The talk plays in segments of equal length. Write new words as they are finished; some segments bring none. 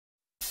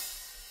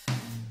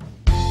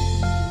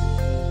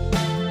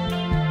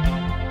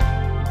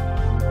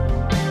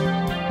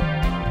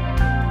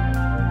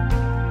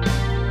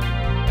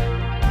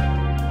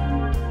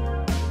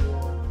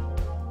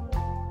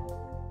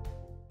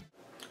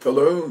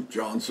Hello,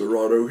 John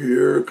Cerrato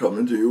here,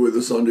 coming to you with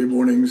a Sunday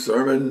morning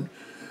sermon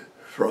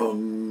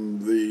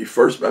from the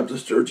First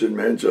Baptist Church in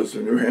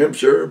Manchester, New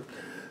Hampshire.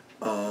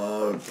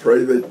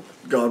 Pray that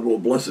God will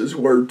bless His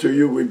Word to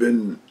you.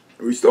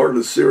 We started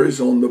a series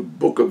on the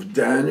book of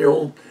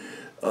Daniel,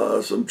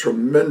 some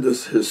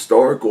tremendous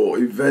historical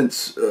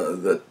events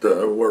that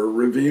were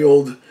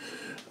revealed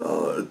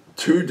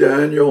to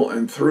Daniel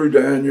and through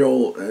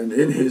Daniel and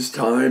in his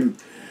time.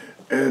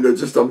 And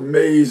it's just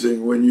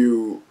amazing when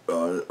you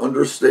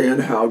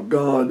understand how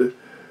God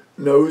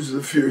knows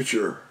the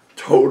future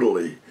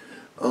totally.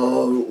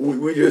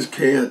 We just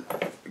can't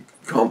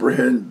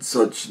comprehend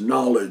such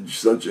knowledge,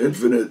 such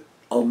infinite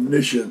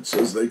omniscience,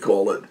 as they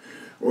call it,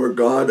 where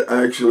God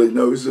actually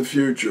knows the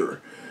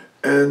future.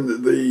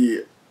 And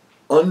the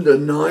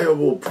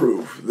undeniable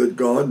proof that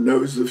God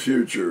knows the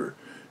future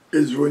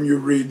is when you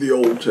read the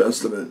Old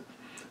Testament,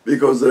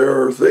 because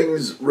there are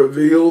things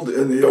revealed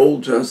in the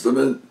Old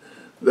Testament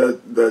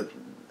that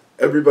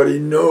everybody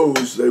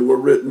knows they were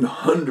written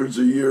hundreds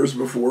of years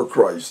before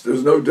Christ.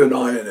 There's no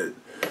denying it.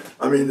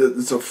 I mean,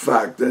 it's a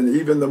fact, and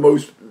even the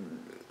most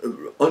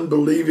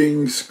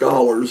unbelieving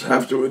scholars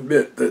have to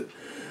admit that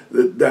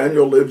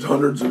Daniel lived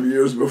hundreds of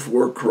years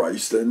before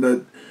Christ, and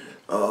that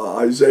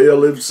Isaiah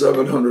lived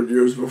 700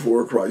 years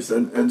before Christ,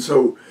 and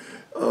so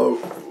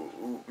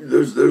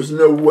there's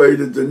no way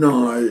to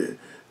deny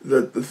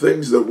that the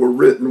things that were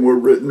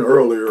written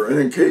earlier. And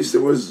in case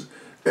there was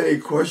any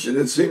question,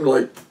 it seemed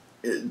like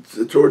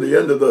toward the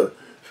end of the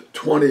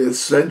 20th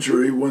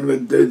century, when the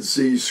Dead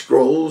Sea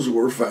Scrolls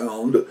were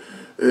found,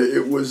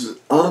 it was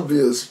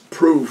obvious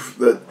proof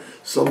that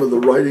some of the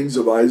writings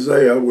of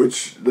Isaiah,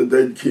 which the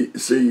Dead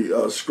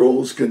Sea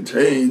Scrolls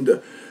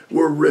contained,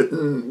 were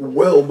written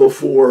well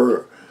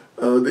before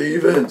the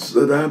events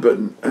that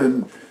happened.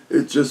 And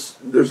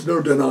there's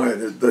no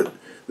denying it that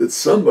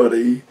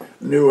somebody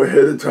knew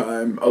ahead of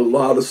time a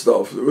lot of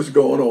stuff that was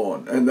going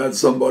on, and that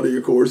somebody,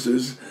 of course,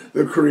 is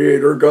the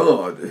Creator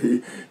God.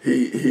 He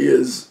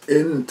is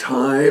in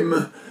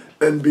time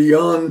and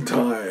beyond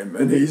time,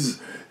 and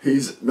he's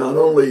not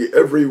only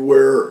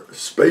everywhere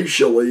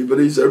spatially, but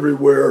he's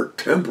everywhere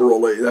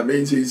temporally. That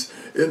means he's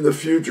in the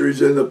future,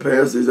 he's in the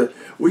past.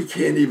 We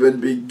can't even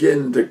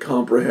begin to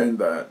comprehend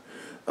that.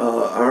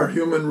 Our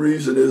human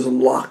reason is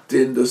locked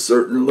into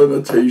certain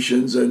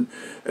limitations, and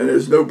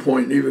there's no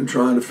point in even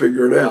trying to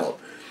figure it out.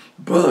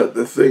 But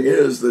the thing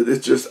is that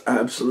it's just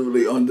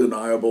absolutely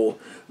undeniable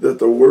that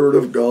the Word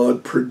of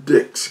God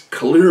predicts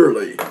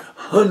clearly,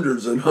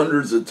 hundreds and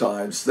hundreds of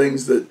times,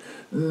 things that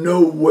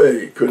no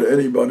way could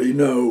anybody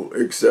know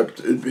except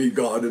it be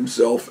God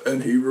Himself,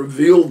 and He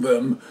revealed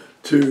them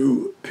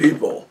to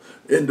people,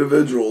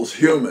 individuals,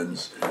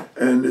 humans.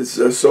 And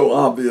it's so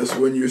obvious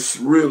when you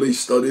really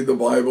study the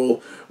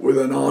Bible with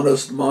an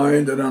honest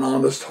mind and an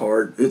honest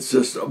heart. It's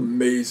just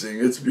amazing.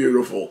 It's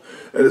beautiful.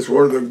 And it's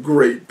one of the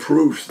great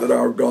proofs that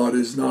our God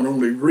is not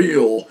only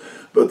real,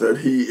 but that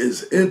He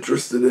is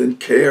interested in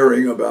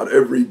caring about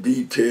every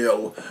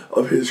detail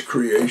of His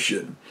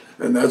creation.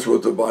 And that's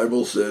what the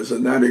Bible says,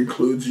 and that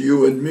includes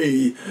you and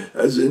me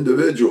as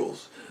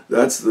individuals.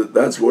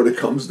 That's what it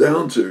comes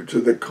down to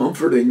the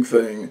comforting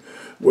thing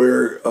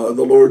where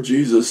the Lord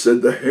Jesus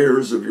said the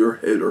hairs of your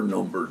head are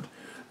numbered.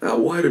 Now,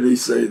 why did He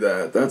say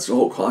that? That's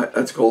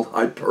called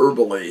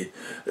hyperbole.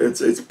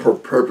 It's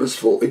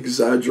purposeful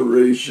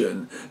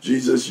exaggeration.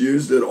 Jesus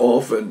used it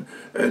often,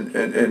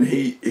 and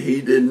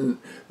he didn't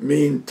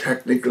mean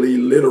technically,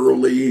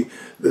 literally,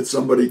 that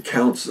somebody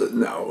counts it.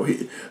 No,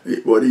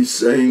 what He's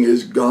saying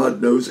is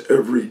God knows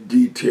every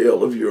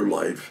detail of your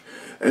life.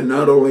 And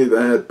not only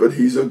that, but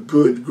He's a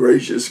good,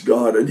 gracious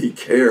God, and He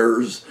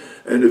cares.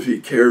 And if He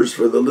cares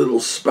for the little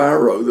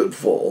sparrow that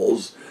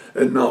falls,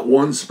 and not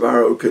one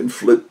sparrow can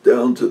flit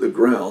down to the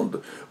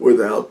ground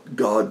without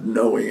God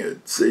knowing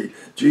it. See,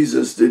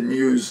 Jesus didn't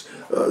use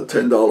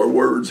 $10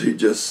 words. He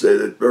just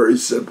said it very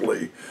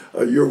simply.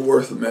 You're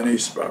worth many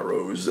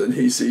sparrows, and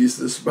He sees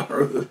the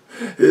sparrow that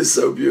is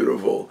so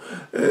beautiful.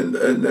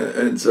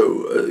 And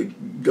so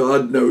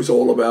God knows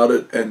all about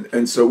it.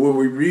 And so when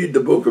we read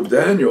the book of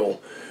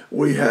Daniel,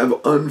 we have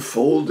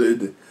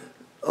unfolded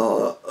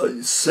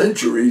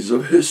centuries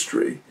of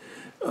history,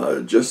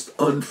 just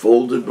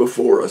unfolded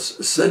before us,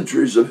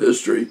 centuries of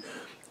history,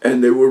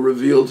 and they were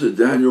revealed to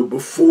Daniel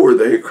before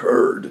they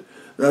occurred.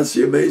 That's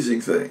the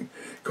amazing thing,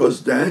 because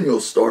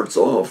Daniel starts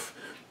off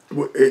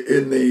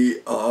in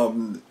the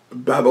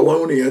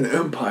Babylonian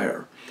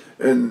Empire.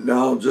 And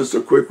now, just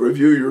a quick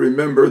review, you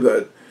remember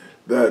that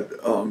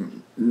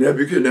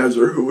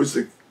Nebuchadnezzar, who was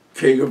the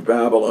king of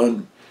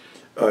Babylon,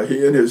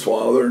 he and his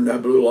father,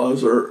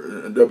 Nebuchadnezzar,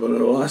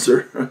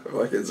 if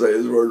I can say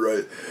his word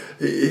right,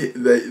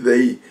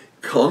 they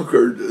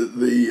conquered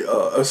the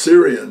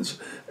Assyrians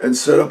and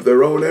set up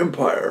their own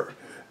empire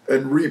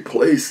and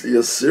replaced the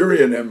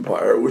Assyrian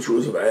Empire, which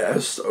was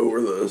vast over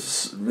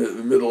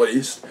the Middle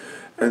East,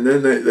 and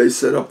then they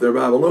set up their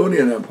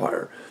Babylonian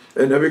Empire.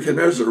 And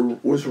Nebuchadnezzar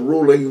was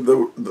ruling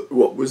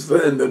what was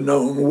then the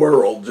known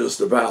world just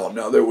about.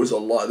 Now there was a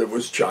lot. There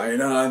was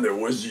China, and there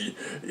was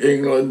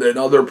England, and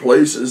other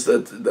places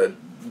that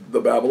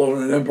the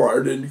Babylonian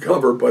Empire didn't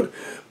cover, but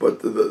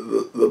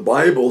the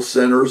Bible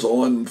centers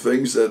on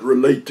things that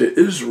relate to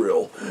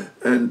Israel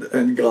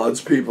and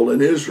God's people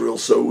in Israel.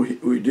 So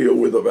we deal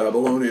with the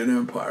Babylonian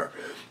Empire,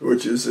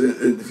 which is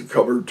it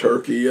covered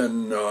Turkey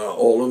and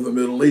all of the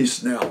Middle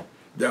East now,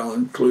 down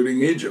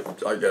including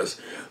Egypt, I guess.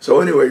 So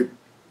anyway,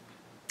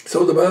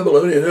 so the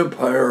Babylonian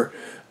Empire,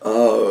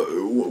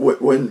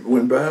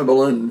 when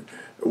Babylon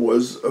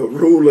was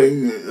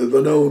ruling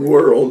the known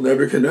world,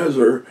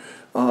 Nebuchadnezzar,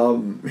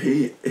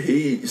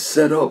 he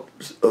set up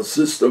a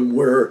system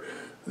where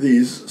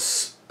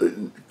these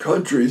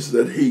countries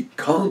that he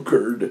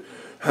conquered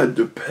had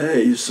to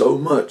pay so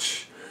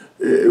much.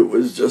 It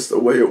was just the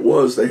way it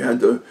was. They had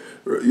to,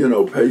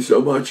 pay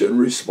so much and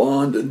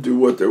respond and do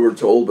what they were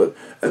told,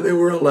 and they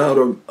were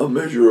allowed a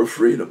measure of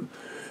freedom.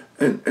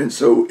 And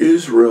so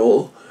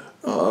Israel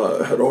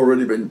had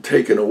already been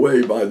taken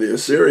away by the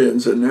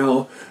Assyrians, and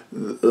now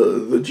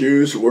the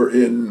Jews were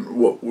in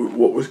what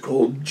was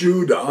called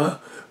Judah.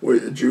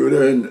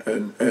 Judah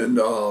and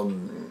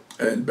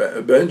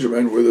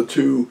Benjamin were the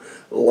two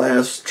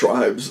last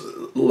tribes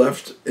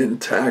left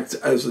intact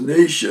as a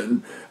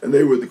nation, and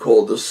they were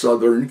called the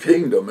Southern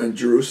Kingdom, and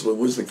Jerusalem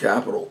was the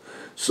capital.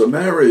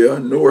 Samaria,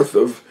 north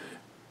of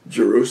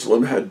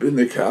Jerusalem, had been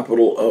the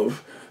capital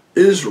of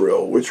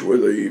Israel, which were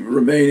the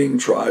remaining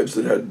tribes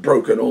that had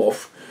broken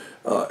off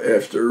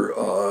after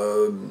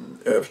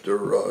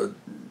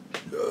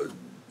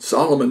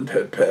Solomon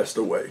had passed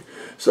away.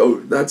 So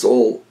that's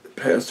all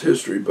past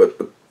history, but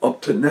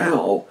up to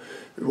now,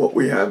 what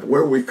we have,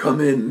 where we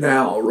come in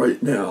now,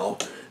 right now,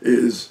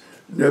 is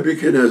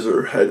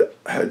Nebuchadnezzar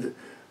had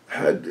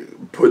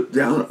put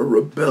down a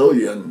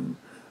rebellion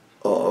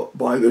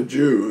by the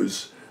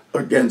Jews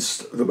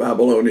against the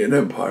Babylonian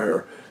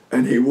Empire,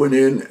 and he went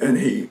in and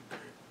he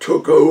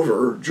took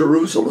over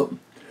Jerusalem.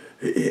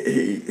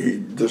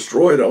 He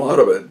destroyed a lot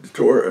of it,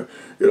 tore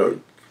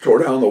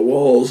down the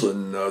walls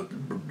and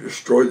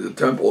destroyed the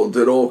temple and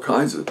did all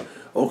kinds of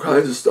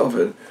stuff.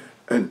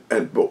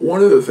 But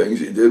one of the things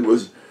he did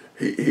was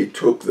he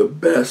took the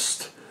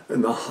best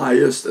and the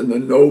highest and the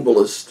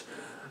noblest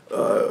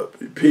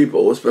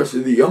people,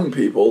 especially the young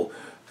people,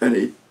 and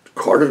he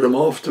carted them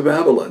off to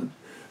Babylon.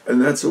 And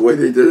that's the way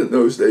they did it in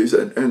those days.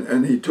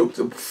 And he took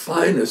the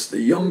finest,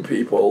 the young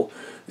people,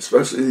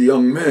 especially the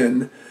young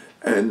men,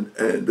 and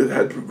that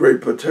had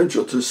great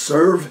potential to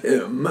serve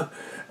him,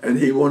 and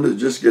he wanted to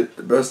just get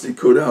the best he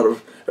could out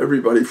of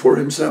everybody for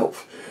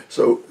himself.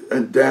 So,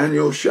 and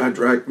Daniel,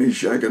 Shadrach,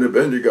 Meshach, and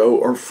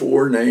Abednego are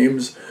four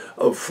names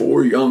of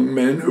four young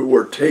men who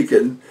were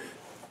taken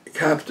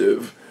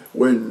captive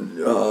when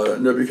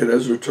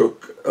Nebuchadnezzar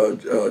took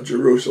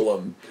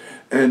Jerusalem.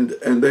 And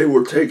they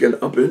were taken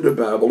up into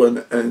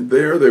Babylon, and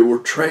there they were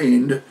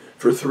trained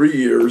for 3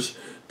 years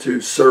to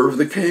serve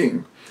the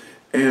king.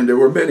 And there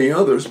were many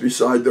others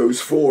beside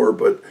those four,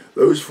 but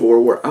those four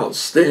were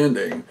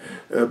outstanding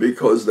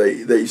because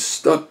they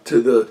stuck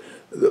to the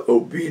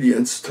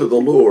obedience to the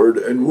Lord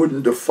and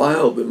wouldn't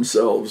defile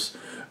themselves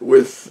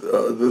with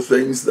the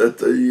things that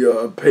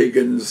the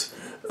pagans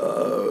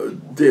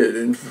did,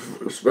 and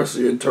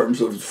especially in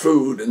terms of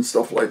food and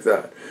stuff like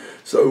that.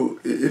 So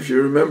if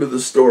you remember the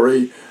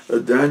story,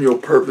 Daniel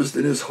purposed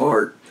in his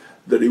heart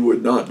that he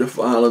would not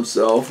defile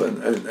himself,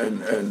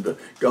 and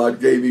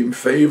God gave him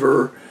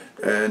favor,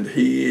 and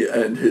he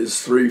and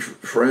his three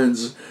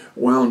friends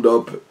wound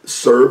up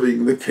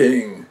serving the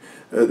king.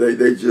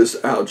 They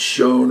just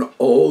outshone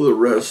all the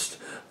rest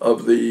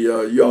of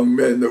the young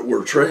men that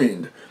were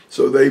trained.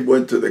 So they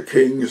went to the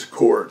king's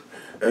court,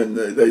 and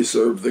they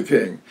served the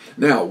king.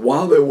 Now,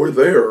 while they were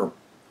there,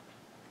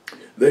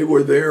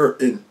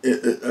 and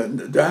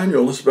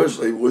Daniel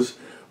especially was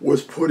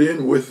put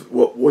in with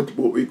what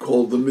we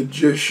call the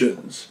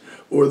magicians,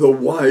 or the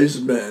wise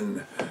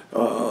men.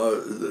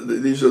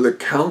 These are the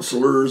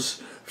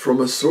counselors from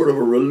a sort of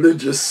a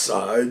religious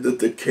side that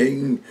the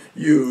king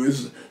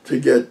used to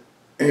get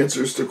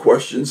answers to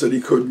questions that he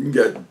couldn't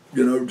get,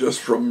 just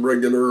from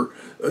regular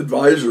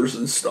advisors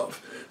and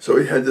stuff. So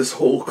he had this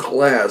whole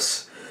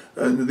class,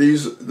 and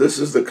this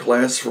is the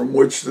class from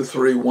which the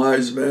three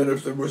wise men,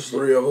 if there was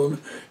three of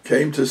them,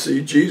 came to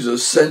see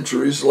Jesus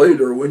centuries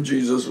later when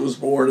Jesus was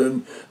born,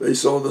 and they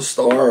saw the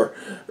star,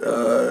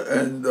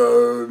 and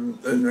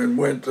then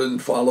went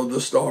and followed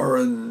the star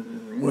and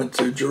went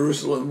to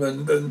Jerusalem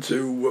and then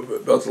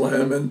to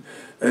Bethlehem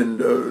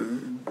and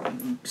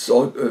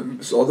saw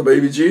the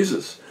baby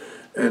Jesus,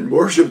 and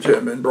worshipped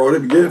him and brought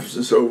him gifts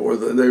and so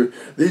forth. And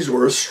these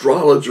were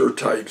astrologer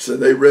types,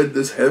 and they read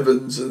the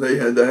heavens, and they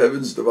had the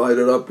heavens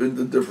divided up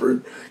into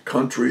different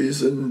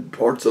countries and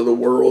parts of the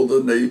world,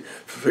 and they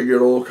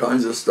figured all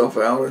kinds of stuff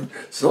out, and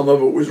some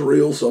of it was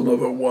real, some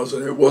of it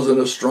wasn't. It wasn't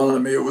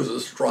astronomy, it was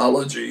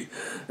astrology,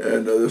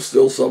 and there's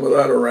still some of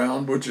that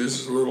around, which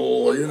is a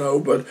little,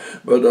 but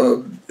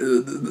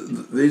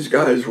these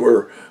guys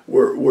were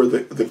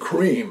the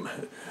cream.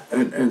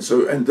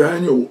 And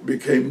Daniel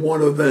became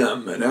one of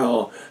them. And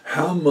now,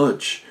 how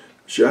much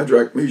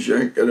Shadrach,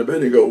 Meshach, and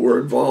Abednego were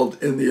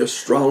involved in the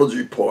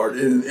astrology part,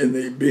 in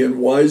the being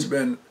wise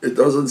men. It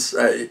doesn't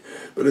say,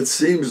 but it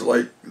seems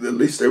like at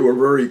least they were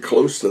very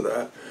close to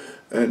that.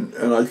 And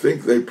I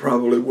think they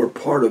probably were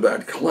part of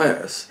that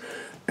class.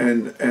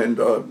 And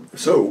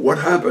so what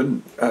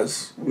happened,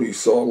 as we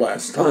saw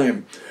last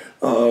time,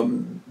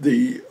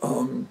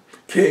 the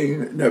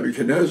king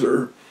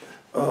Nebuchadnezzar,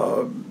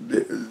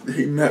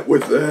 he met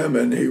with them,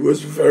 and he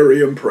was very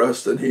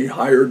impressed, and he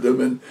hired them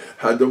and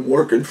had them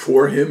working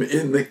for him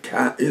in the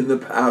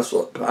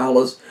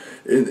palace,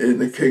 in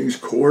the king's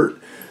court.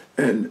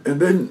 And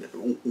then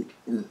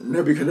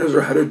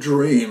Nebuchadnezzar had a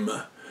dream.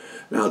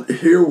 Now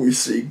here we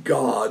see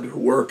God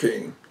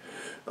working.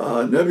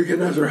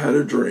 Nebuchadnezzar had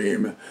a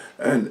dream,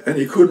 and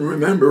he couldn't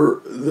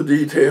remember the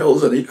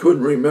details, and he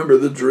couldn't remember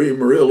the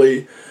dream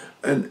really,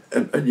 and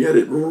yet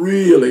it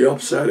really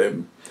upset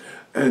him.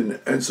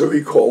 And so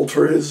he called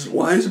for his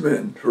wise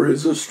men, for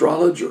his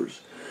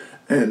astrologers.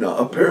 And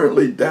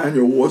apparently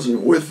Daniel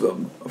wasn't with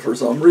them for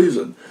some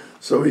reason.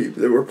 So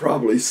there were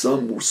probably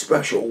some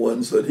special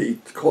ones that he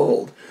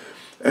called.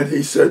 And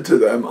he said to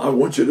them, I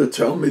want you to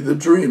tell me the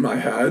dream I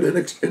had and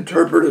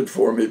interpret it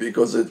for me,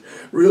 because it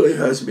really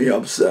has me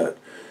upset.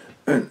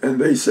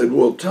 And they said,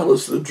 well, tell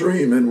us the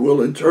dream and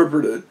we'll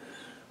interpret it.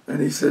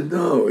 And he said,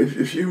 no,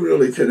 if you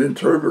really can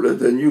interpret it,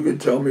 then you can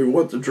tell me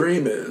what the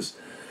dream is.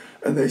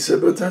 And they said,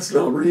 but that's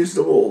not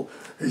reasonable.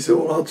 He said,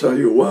 well, I'll tell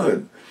you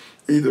what.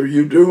 Either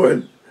you do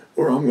it,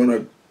 or I'm going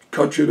to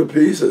cut you to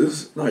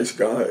pieces. Nice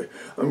guy.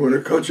 I'm going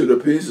to cut you to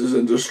pieces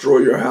and destroy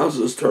your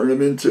houses, turn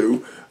them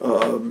into,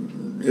 a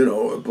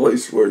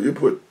place where you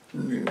put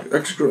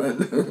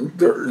excrement and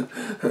dirt.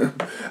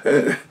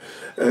 and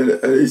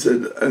he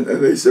said, and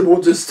they said,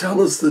 well, just tell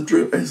us the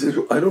dream. And he said,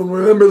 I don't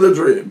remember the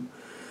dream.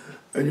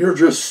 And you're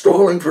just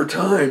stalling for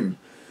time.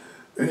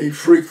 And he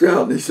freaked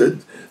out, and he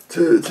said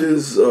to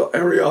his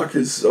Arioch,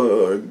 his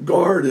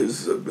guard,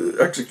 his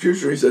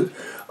executioner, he said,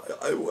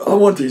 I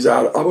want these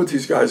out. I want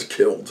these guys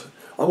killed.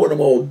 I want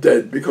them all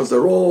dead, because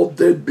they're all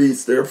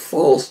deadbeats. They're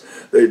false.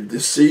 They've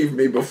deceived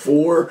me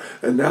before,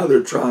 and now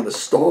they're trying to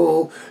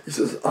stall. He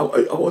says, I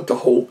want the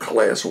whole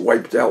class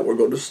wiped out. We're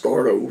going to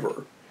start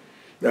over.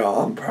 Now,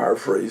 I'm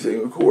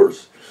paraphrasing, of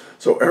course.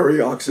 So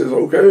Arioch says,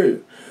 okay.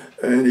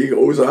 And he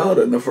goes out,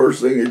 and the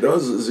first thing he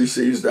does is he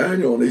sees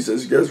Daniel, and he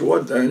says, guess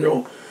what,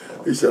 Daniel?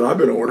 He said, I've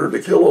been ordered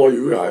to kill all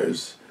you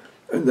guys.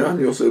 And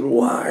Daniel said,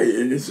 why?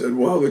 And he said,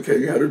 well, the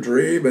king had a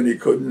dream, and he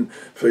couldn't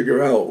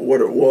figure out what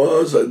it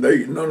was, and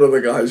none of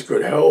the guys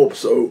could help,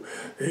 so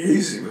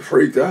he's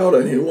freaked out,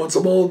 and he wants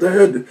them all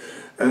dead.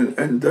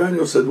 And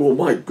Daniel said, well,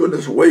 my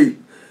goodness, wait.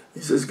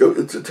 He says, go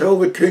to tell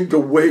the king to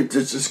wait,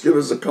 to just give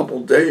us a couple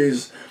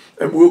days,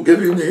 and we'll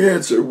give him the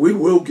answer. We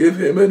will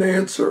give him an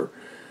answer.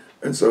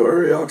 And so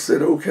Arioch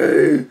said,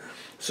 okay.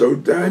 So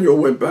Daniel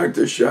went back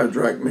to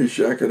Shadrach,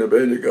 Meshach, and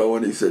Abednego,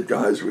 and he said,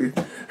 guys, we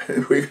got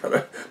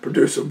to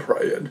produce some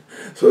praying.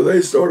 So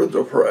they started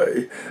to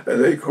pray,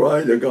 and they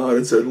cried to God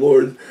and said,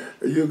 Lord,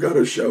 you got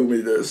to show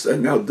me this.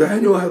 And now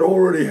Daniel had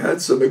already had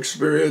some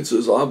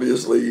experiences,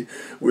 obviously,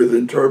 with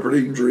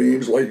interpreting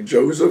dreams, like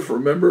Joseph.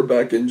 Remember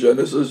back in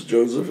Genesis,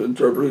 Joseph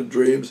interpreted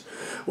dreams.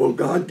 Well,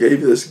 God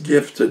gave this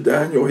gift to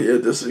Daniel. He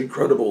had this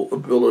incredible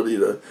ability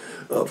to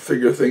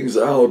figure things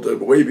out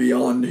way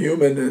beyond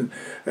human,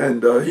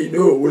 and he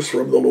knew it was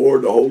from the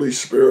Lord. The Holy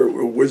Spirit,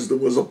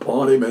 wisdom was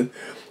upon him,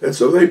 and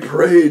so they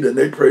prayed, and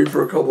they prayed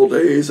for a couple of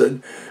days,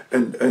 and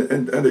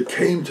it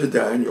came to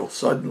Daniel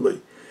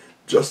suddenly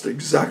just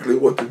exactly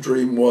what the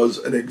dream was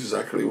and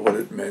exactly what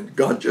it meant.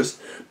 God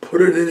just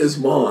put it in his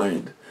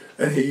mind,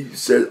 and he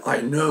said, I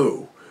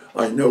know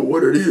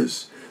what it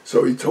is.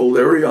 So he told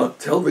Arioch,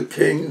 tell the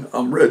king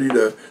I'm ready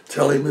to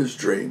tell him his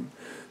dream.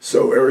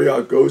 So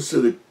Arioch goes to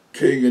the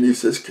king, and he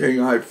says,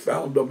 King, I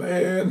found a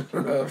man.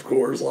 Of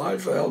course, I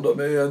found a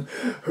man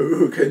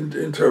who can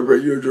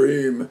interpret your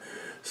dream.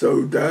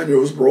 So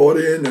Daniel was brought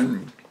in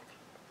and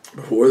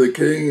before the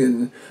king,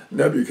 and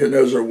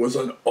Nebuchadnezzar was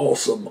an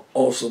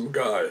awesome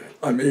guy.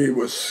 I mean, he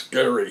was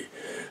scary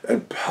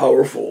and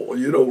powerful.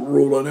 You don't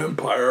rule an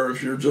empire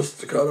if you're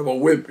just kind of a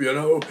whip,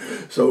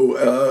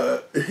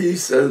 So he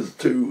says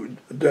to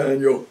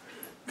Daniel,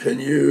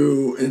 can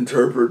you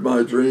interpret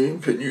my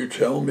dream? Can you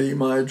tell me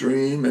my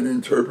dream and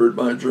interpret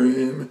my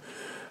dream?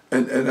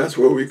 And that's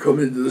where we come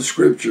into the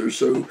scriptures.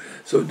 So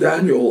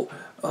Daniel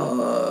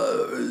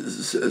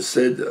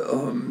said to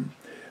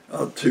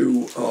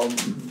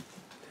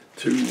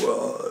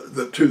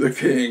the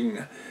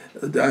king.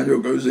 Daniel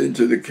goes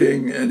into the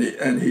king,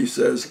 and he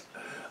says,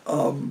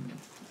 well,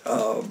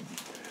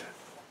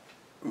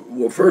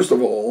 first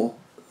of all,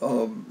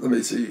 let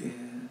me see.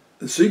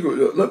 The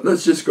secret.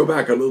 Let's just go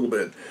back a little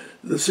bit.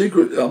 The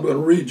secret. I'm going to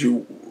read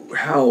you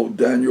how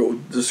Daniel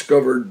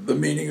discovered the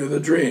meaning of the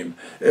dream.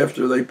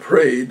 After they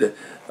prayed,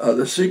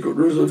 the secret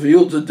was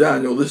revealed to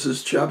Daniel. This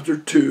is chapter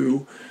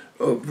 2,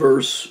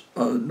 verse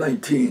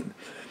 19.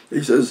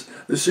 He says,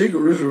 the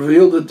secret was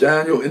revealed to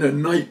Daniel in a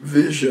night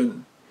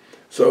vision.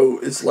 So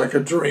it's like a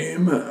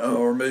dream,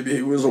 or maybe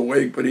he was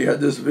awake, but he had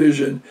this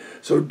vision.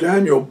 So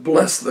Daniel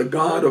blessed the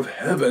God of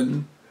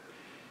heaven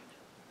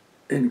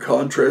in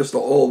contrast to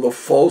all the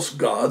false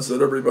gods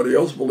that everybody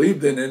else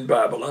believed in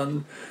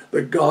Babylon,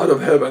 the God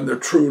of heaven, the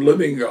true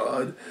living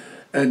God.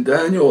 And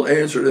Daniel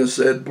answered and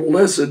said,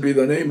 "Blessed be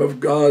the name of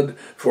God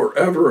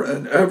forever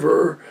and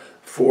ever,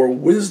 for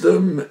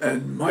wisdom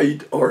and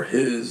might are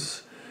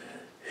his.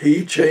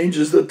 He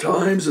changes the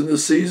times and the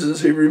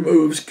seasons. He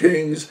removes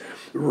kings,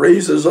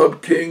 raises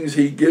up kings.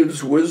 He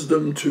gives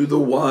wisdom to the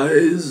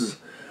wise,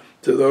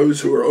 to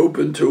those who are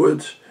open to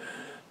it,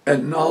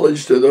 and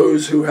knowledge to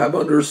those who have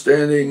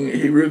understanding.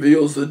 He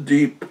reveals the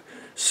deep,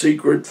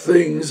 secret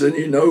things, and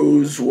he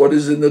knows what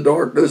is in the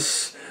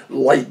darkness.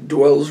 Light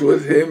dwells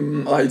with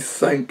him. I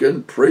thank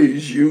and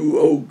praise you,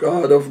 O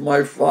God of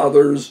my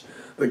fathers,"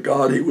 the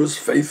God he was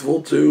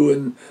faithful to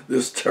in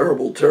this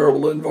terrible,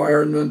 terrible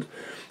environment.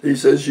 He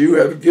says, "You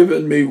have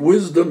given me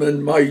wisdom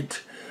and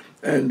might,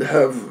 and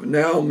have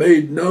now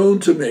made known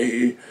to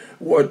me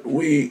what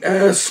we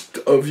asked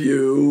of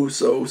you."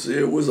 So see,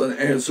 it was an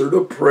answer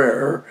to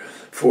prayer.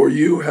 "For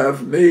you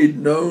have made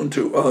known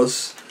to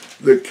us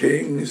the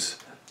king's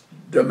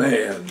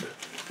demand,"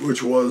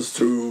 which was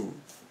to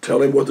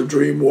tell him what the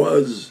dream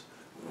was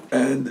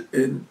and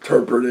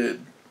interpret it.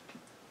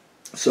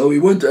 So he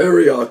went to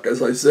Arioch,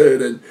 as I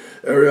said, and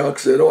Arioch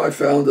said, "Oh, I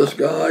found this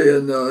guy,"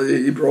 and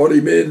he brought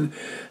him in,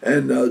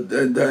 and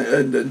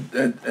the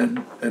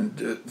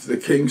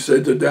king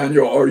said to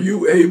Daniel, "Are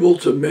you able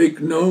to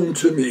make known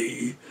to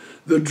me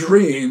the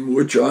dream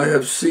which I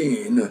have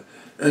seen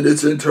and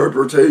its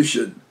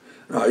interpretation?"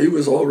 Now, he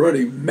was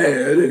already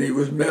mad, and he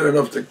was mad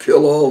enough to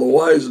kill all the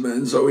wise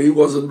men, so he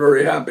wasn't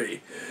very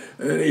happy.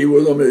 And he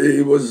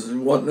was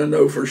wanting to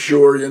know for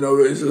sure,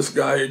 is this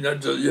guy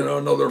not just,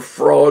 another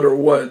fraud or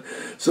what?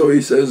 So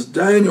he says,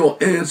 Daniel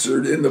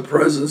answered in the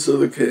presence of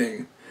the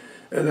king.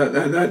 And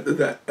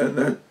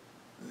that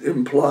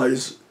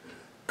implies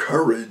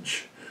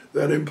courage.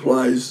 That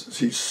implies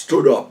he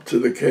stood up to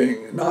the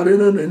king, not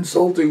in an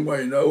insulting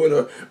way, no, in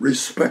a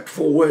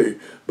respectful way,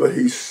 but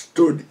he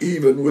stood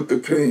even with the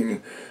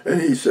king.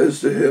 And he says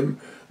to him,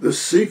 the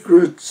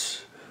secret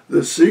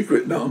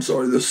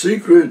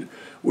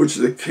which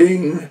the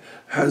king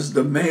has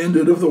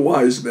demanded of the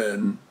wise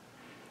men,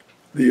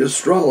 the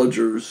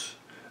astrologers,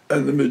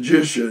 and the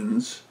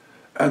magicians,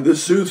 and the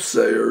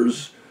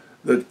soothsayers,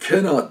 that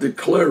cannot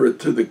declare it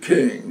to the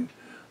king,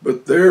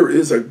 but there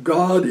is a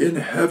God in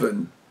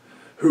heaven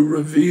who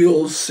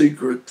reveals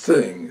secret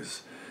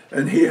things,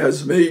 and he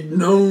has made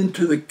known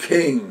to the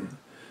king,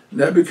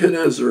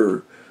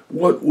 Nebuchadnezzar,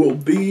 what will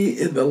be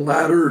in the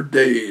latter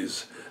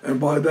days. And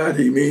by that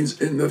he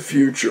means in the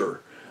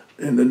future,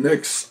 in the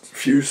next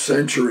few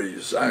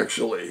centuries,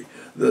 actually,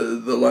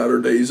 the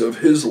latter days of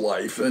his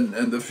life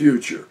and the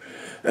future.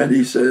 And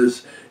he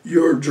says,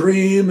 your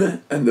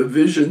dream and the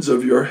visions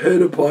of your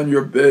head upon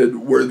your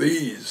bed were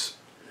these.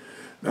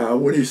 Now,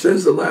 when he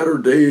says the latter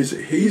days,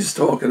 he's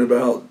talking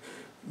about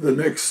the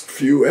next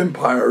few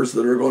empires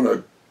that are going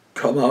to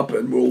come up,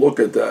 and we'll look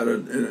at that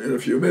in a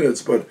few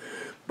minutes. But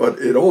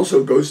it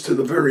also goes to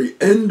the very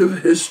end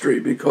of history,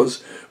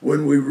 because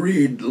when we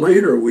read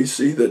later, we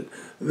see that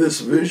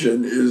this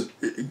vision is,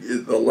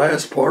 the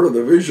last part of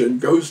the vision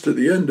goes to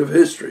the end of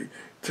history,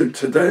 to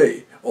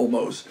today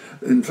almost.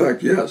 In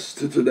fact, yes,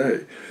 to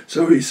today.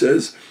 So he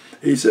says,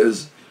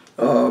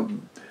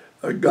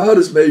 God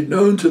has made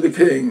known to the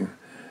king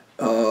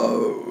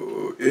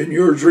in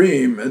your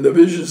dream and the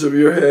visions of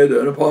your head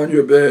and upon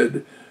your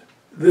bed,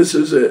 this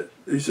is it.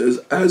 He says,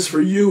 as for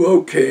you,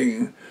 O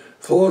king,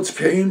 thoughts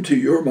came to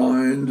your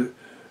mind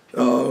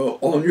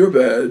on your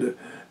bed,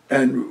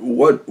 and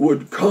what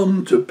would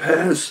come to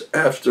pass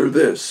after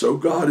this. So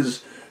God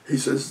is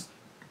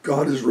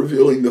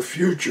revealing the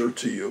future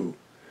to you,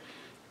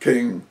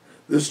 king.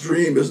 This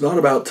dream is not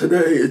about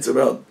today, it's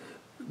about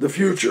the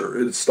future.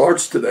 It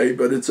starts today,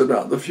 but it's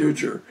about the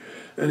future.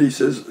 And he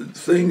says,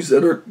 things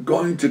that are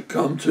going to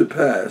come to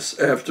pass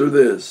after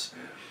this.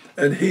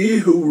 And he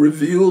who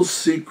reveals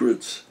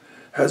secrets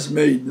has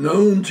made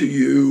known to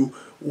you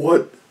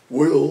what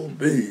will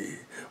be,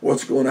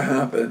 what's going to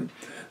happen.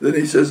 Then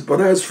he says,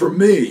 but as for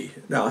me,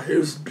 now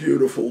here's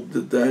beautiful,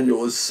 that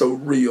Daniel is so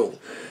real.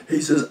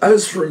 He says,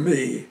 as for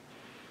me,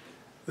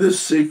 this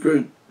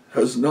secret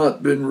has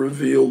not been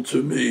revealed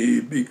to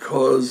me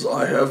because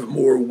I have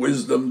more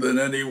wisdom than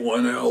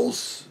anyone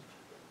else.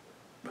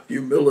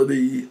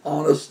 Humility,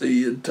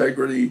 honesty,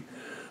 integrity,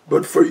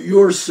 but for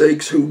your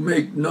sakes who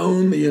make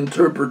known the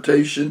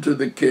interpretation to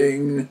the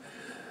king,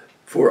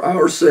 for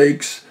our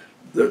sakes,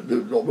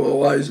 the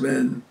wise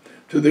men,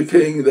 to the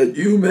king, that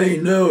you may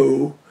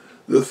know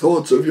the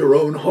thoughts of your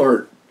own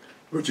heart,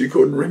 which he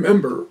couldn't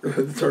remember.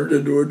 It turned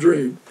into a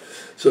dream.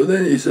 So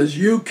then he says,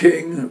 you,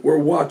 king, were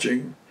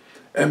watching,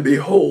 and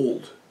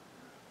behold,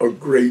 a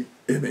great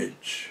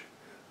image.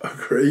 A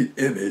great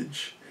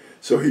image.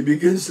 So he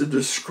begins to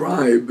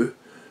describe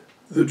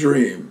the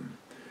dream.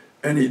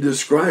 And he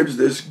describes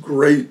this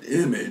great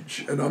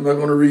image. And I'm not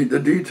going to read the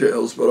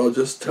details, but I'll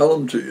just tell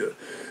them to you.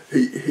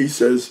 He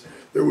says,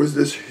 there was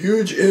this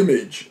huge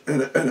image,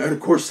 and of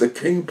course the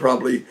king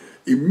probably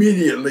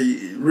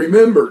immediately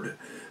remembered.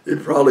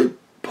 It probably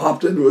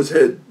popped into his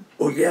head,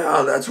 well,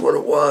 yeah, that's what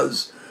it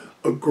was.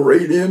 a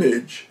great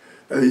image.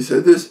 And he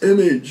said this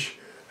image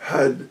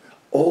had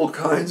all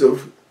kinds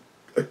of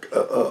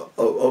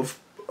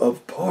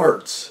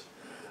parts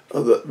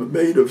that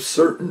made of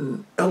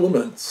certain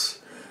elements.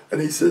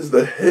 And he says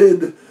the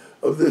head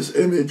of this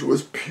image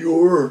was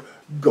pure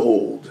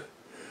gold.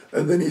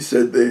 And then he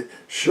said the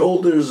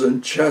shoulders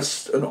and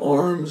chest and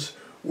arms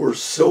were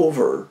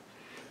silver.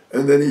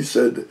 And then he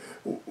said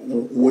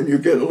when you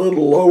get a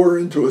little lower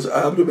into his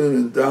abdomen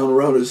and down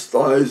around his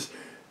thighs,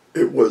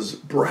 it was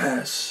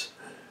brass.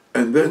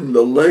 And then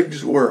the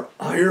legs were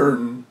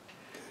iron.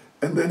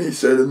 And then he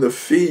said, and the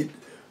feet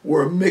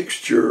were a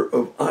mixture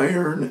of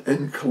iron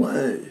and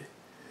clay.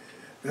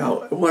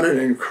 Now, what an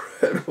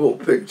incredible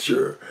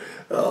picture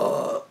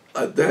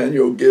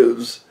Daniel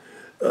gives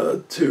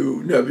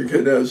to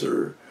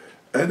Nebuchadnezzar.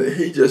 And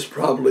he just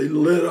probably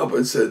lit up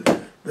and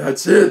said,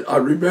 that's it. I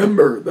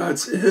remember.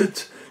 That's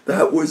it.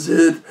 That was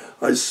it.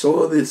 I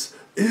saw this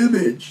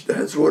image.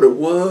 That's what it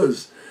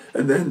was.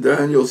 And then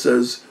Daniel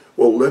says,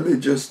 well, let me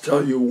just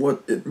tell you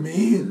what it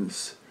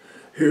means.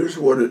 Here's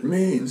what it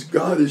means.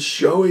 God is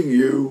showing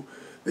you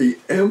the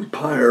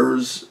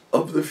empires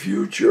of the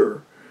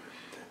future.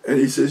 And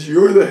he says,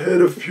 you're the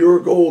head of pure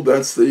gold.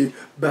 That's the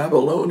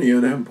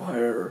Babylonian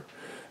Empire.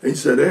 And he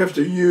said,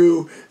 after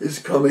you is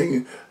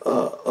coming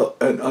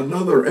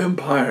another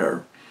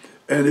empire.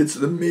 And it's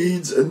the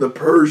Medes and the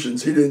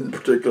Persians. He didn't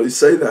particularly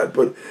say that,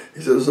 but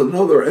he says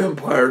another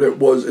empire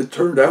it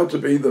turned out to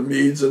be the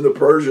Medes and the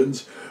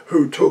Persians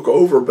who took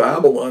over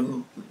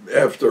Babylon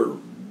after,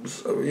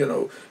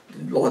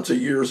 lots of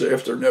years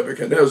after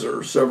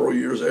Nebuchadnezzar, several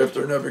years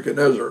after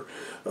Nebuchadnezzar.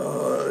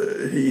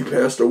 He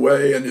passed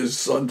away and his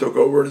son took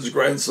over, and his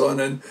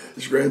grandson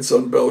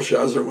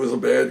Belshazzar was a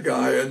bad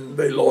guy, and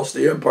they lost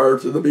the empire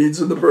to the Medes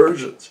and the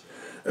Persians.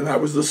 And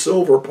that was the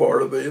silver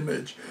part of the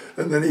image.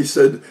 And then he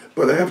said,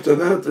 but after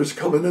that, there's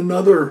coming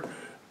another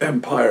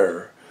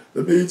empire.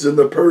 The Medes and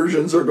the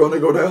Persians are going to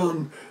go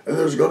down, and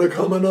there's going to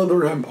come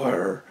another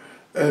empire.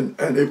 And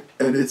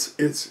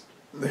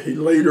he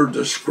later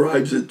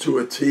describes it to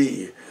a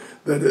T,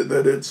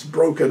 that it's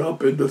broken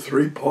up into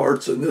three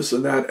parts and this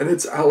and that. And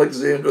it's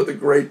Alexander the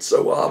Great,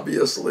 so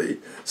obviously,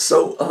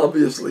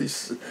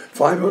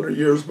 500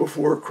 years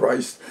before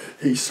Christ,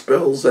 he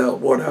spells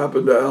out what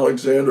happened to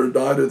Alexander,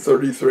 died at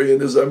 33,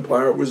 and his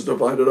empire was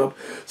divided up.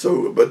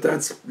 So, but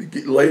that's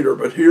later.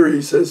 But here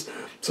he says,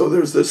 so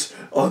there's this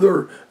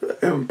other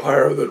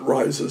empire that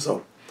rises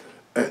up.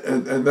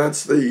 And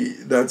that's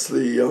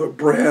the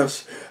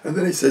brass. And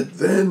then he said,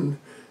 then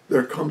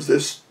there comes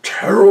this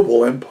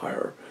terrible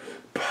empire,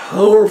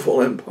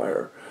 powerful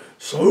empire,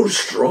 so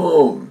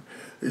strong.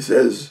 He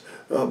says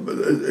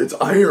it's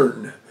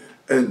iron,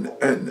 and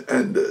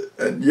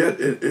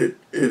yet it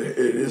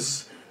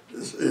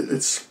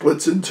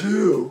splits in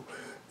two,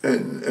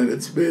 and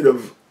it's made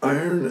of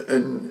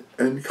iron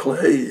and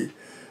clay.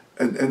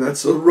 And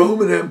that's the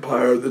Roman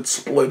Empire that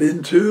split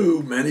in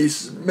two many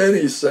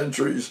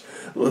centuries,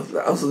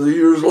 thousands of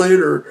years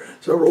later,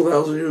 several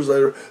thousand years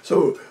later.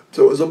 So it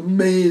was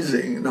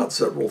amazing, not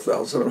several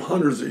thousand,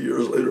 hundreds of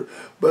years later,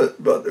 but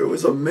it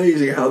was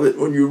amazing how that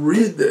when you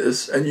read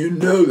this and you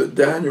know that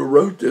Daniel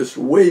wrote this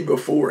way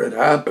before it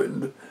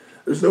happened.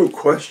 There's no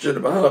question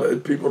about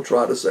it. People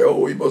try to say,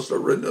 oh, he must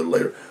have written it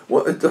later.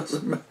 Well, it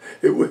doesn't matter.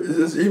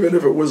 Even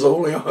if it was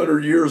only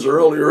 100 years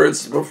earlier,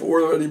 it's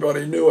before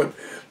anybody knew it.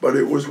 But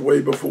it was way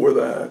before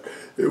that.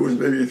 It was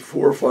maybe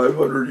 400 or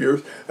 500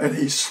 years. And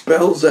he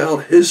spells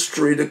out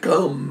history to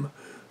come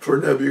for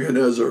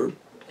Nebuchadnezzar.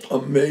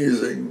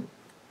 Amazing.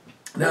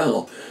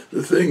 Now,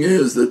 the thing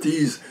is that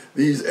these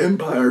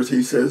empires,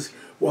 he says,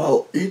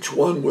 while each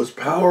one was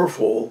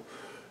powerful,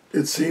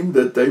 it seemed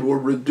that they were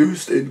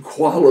reduced in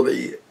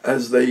quality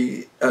as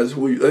they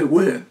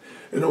went.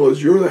 In other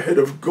words, you're the head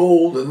of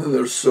gold, and then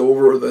there's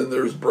silver, and then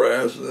there's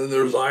brass, and then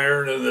there's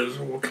iron, and there's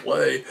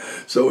clay.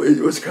 So it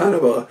was kind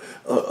of a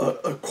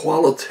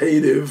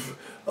qualitative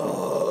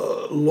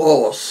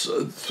loss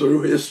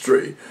through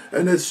history,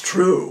 and it's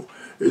true.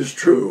 It's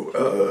true.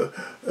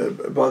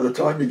 By the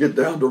time you get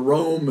down to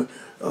Rome,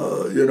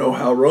 you know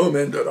how Rome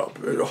ended up,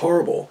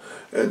 horrible,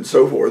 and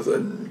so forth.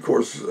 And of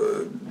course,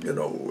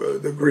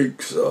 the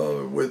Greeks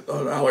with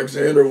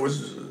Alexander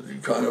was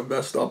kind of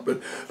messed up.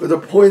 But the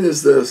point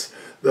is this: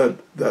 that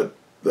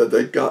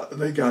they got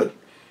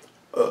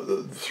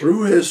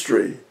through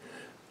history,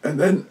 and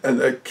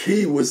the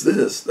key was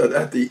this: that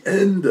at the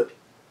end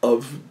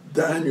of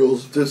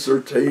Daniel's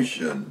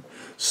dissertation,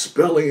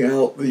 spelling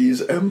out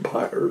these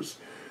empires,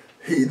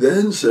 he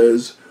then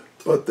says,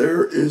 but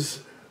there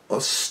is a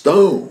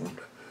stone,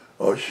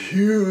 a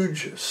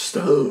huge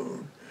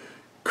stone,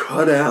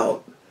 cut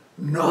out,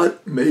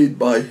 not made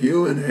by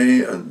human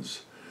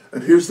hands.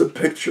 And here's the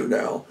picture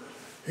now.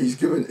 He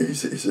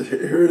said,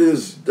 here it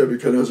is,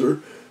 Nebuchadnezzar.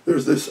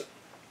 There's this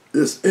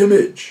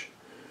image,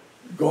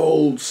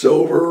 gold,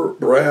 silver,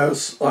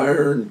 brass,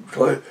 iron,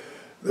 clay.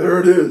 There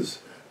it is.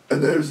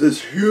 And there's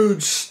this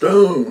huge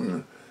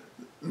stone,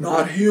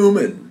 not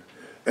human.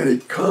 And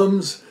it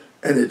comes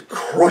and it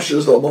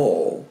crushes them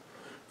all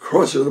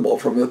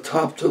from the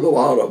top to the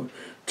bottom,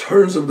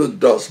 turns them to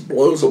dust,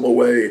 blows them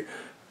away,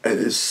 and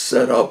is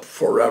set up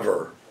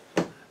forever.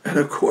 And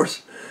of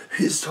course,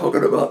 he's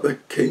talking about the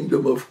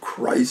kingdom of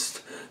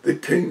Christ, the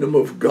kingdom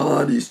of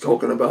God. He's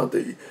talking about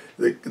the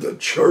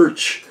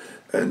church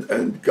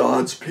and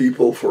God's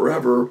people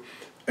forever.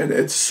 And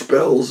it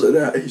spells it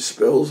out. He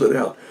spells it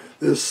out.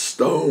 This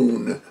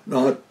stone,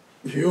 not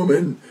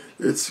human,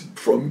 it's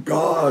from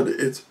God.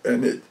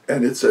 And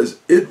it says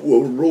it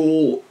will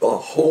rule the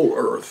whole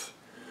earth.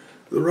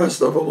 The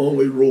rest of them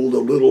only ruled a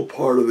little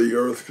part of the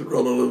earth,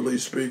 relatively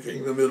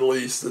speaking, the Middle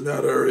East and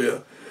that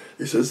area.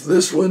 He says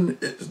this one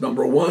is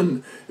number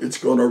one. It's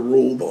going to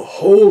rule the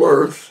whole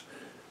earth.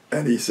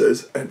 And he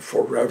says, and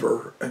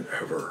forever and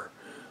ever.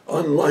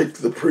 Unlike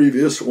the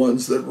previous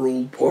ones that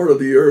ruled part of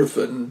the earth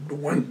and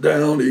went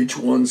down, each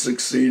one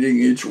succeeding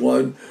each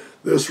one,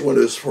 this one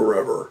is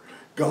forever.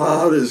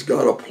 God has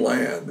got a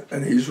plan,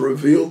 and he's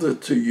revealed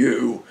it to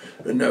you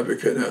in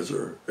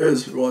Nebuchadnezzar.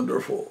 It's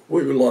wonderful.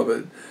 We love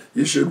it.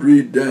 You should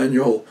read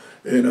Daniel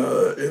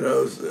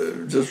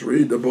just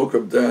read the book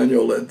of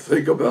Daniel and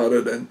think about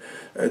it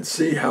and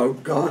see how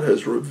God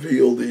has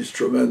revealed these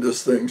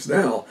tremendous things.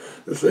 Now,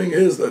 the thing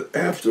is that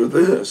after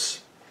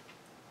this,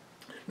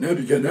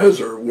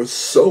 Nebuchadnezzar was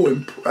so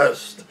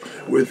impressed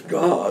with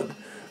God,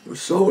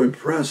 was so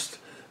impressed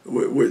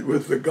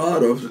with the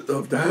God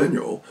of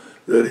Daniel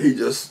that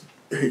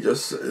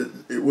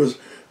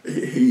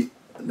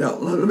now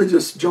let me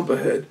just jump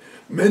ahead.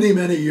 Many,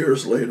 many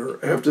years later,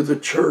 after the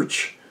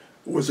church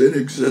was in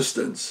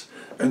existence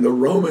and the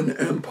Roman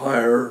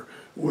Empire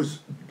was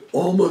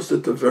almost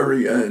at the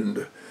very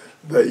end,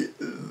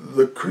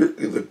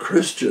 the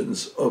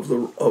Christians of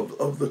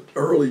the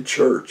early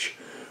church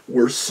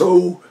were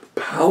so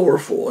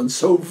powerful and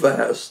so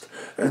vast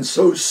and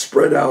so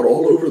spread out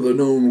all over the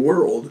known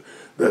world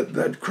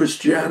that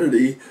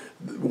Christianity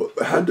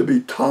had to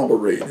be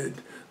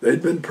tolerated.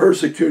 They'd been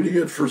persecuting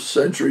it for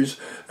centuries,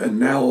 and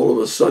now all of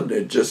a sudden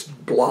it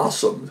just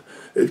blossomed.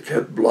 It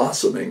kept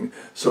blossoming.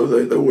 So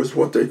there was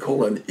what they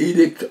call an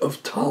edict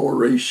of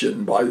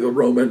toleration by the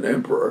Roman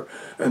emperor.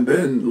 And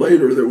then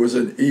later there was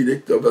an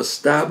edict of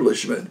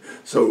establishment.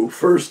 So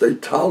first they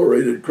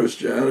tolerated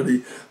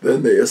Christianity,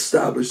 then they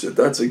established it.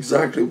 That's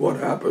exactly what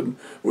happened.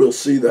 We'll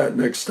see that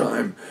next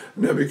time.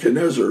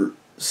 Nebuchadnezzar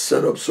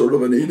set up sort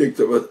of an edict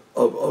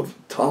of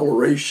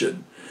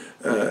toleration.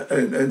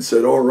 And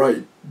said, all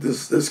right,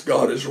 this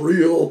God is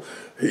real.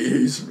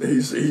 He's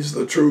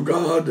the true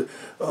God.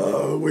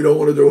 We don't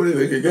want to do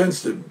anything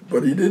against him.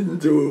 But he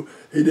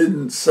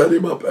didn't set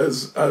him up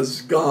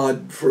as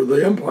God for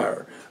the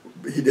empire.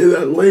 He did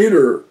that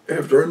later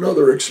after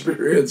another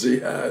experience he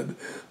had.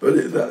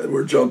 But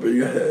we're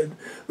jumping ahead.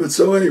 But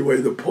so anyway,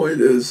 the point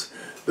is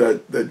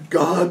that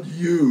God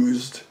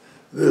used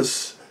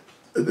this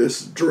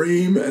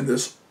dream and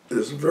this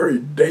very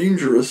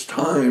dangerous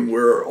time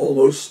where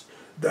almost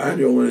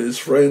Daniel and his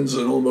friends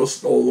and all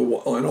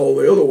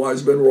the other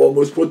wise men were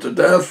almost put to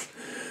death,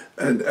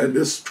 and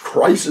this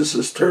crisis,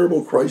 this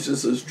terrible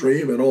crisis, this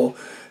dream and all,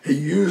 he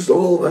used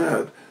all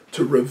that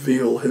to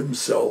reveal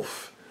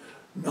himself,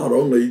 not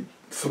only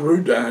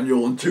through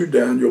Daniel and to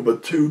Daniel,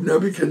 but to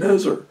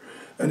Nebuchadnezzar,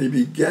 and he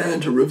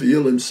began to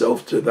reveal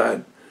himself to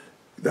that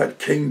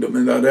kingdom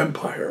and that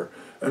empire.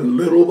 And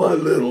little by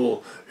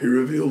little, he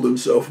revealed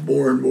himself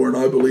more and more. And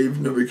I believe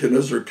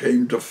Nebuchadnezzar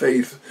came to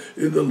faith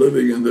in the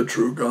living and the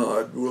true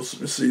God. We'll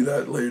see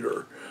that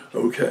later.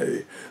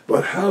 Okay.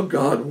 But how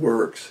God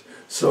works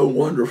so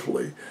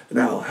wonderfully.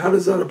 Now, how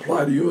does that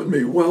apply to you and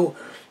me? Well,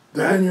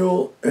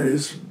 Daniel and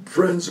his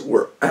friends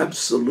were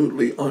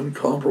absolutely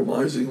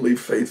uncompromisingly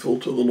faithful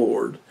to the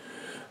Lord.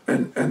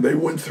 And they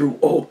went through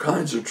all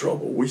kinds of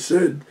trouble. We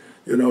said,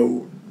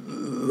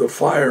 the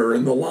fire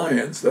and the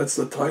lions. That's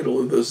the title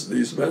of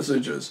these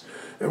messages.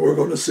 And we're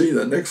going to see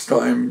that next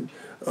time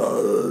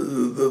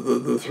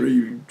the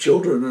three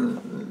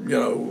children,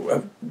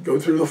 go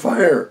through the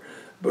fire.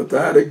 But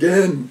that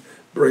again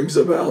brings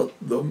about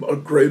a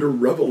greater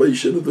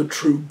revelation of the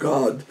true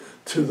God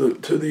to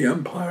the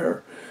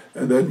empire.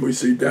 And then we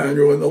see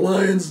Daniel and the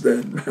lions.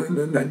 And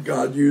then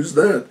God used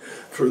that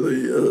for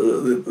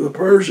the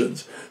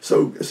Persians.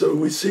 So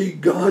we see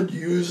God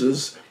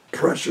uses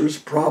pressures,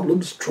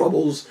 problems,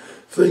 troubles,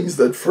 things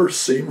that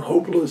first seem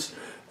hopeless,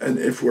 and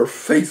if we're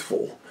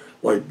faithful,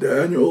 like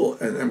Daniel,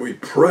 and we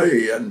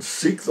pray and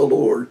seek the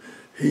Lord,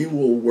 he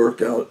will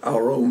work out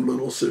our own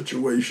little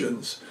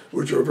situations,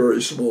 which are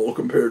very small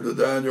compared to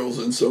Daniel's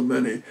and so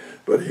many,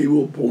 but he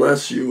will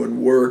bless you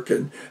and work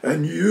and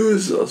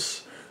use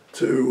us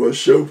to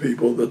show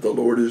people that the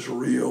Lord is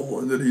real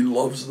and that he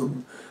loves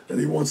them and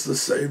he wants to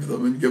save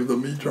them and give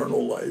them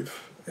eternal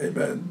life.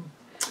 Amen.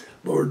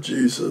 Lord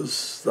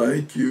Jesus,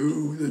 thank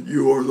you that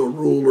you are the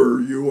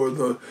ruler, you are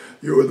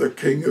the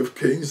King of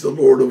Kings, the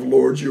Lord of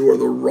Lords, you are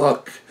the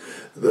rock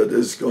that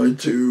is going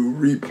to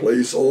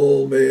replace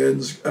all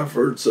man's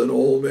efforts and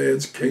all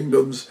man's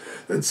kingdoms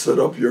and set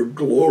up your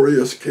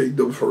glorious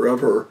kingdom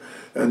forever.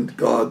 And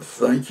God,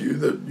 thank you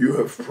that you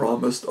have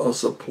promised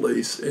us a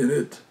place in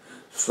it.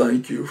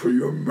 Thank you for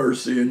your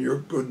mercy and your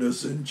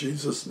goodness in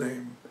Jesus'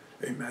 name.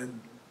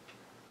 Amen.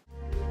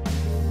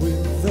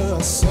 With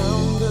the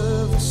sound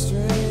of the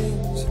strings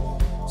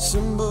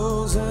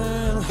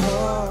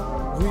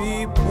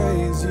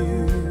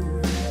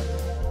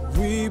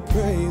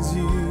praise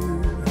you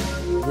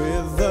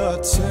with the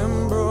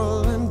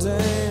timbrel and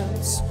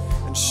dance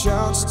and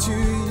shouts to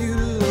you,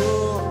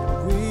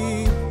 Lord.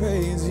 We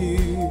praise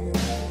you,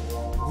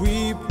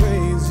 we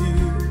praise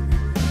you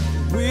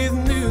with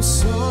new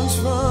songs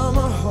from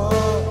our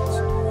hearts,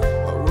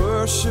 a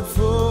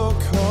worshipful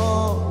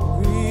call.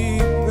 We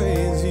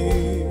praise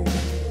you,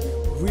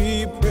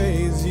 we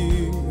praise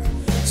you.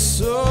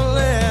 So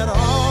let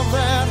all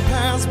that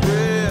has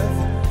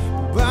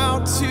breath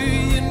bow to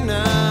you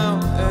now.